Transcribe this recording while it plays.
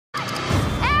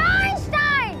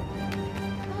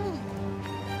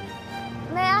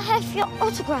write for your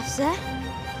autograph, sir?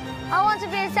 I want to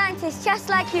be a scientist just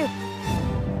like you.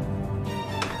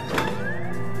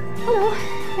 Hello,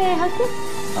 may I help you?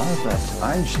 Albert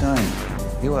Einstein,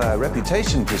 your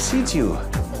reputation precedes you.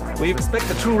 We expect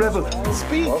a true rebel.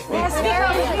 Speak!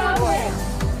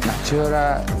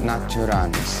 Natura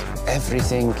naturans.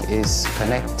 Everything is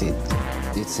connected.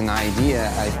 It's an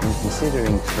idea I've been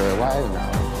considering for a while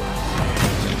now.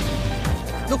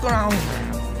 Look around.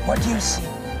 What do you see?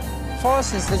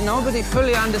 Forces that nobody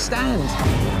fully understands.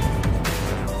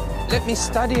 Let me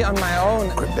study on my own.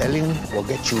 Rebellion will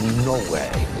get you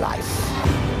nowhere in life.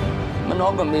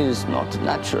 Monogamy is not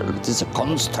natural. It is a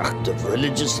construct of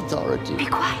religious authority. Be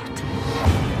quiet.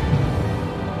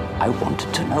 I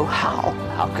wanted to know how.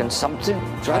 How can something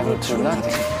travel to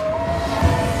nothing?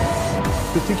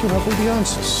 You think you have all the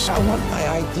answers? I want my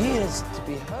ideas to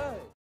be heard.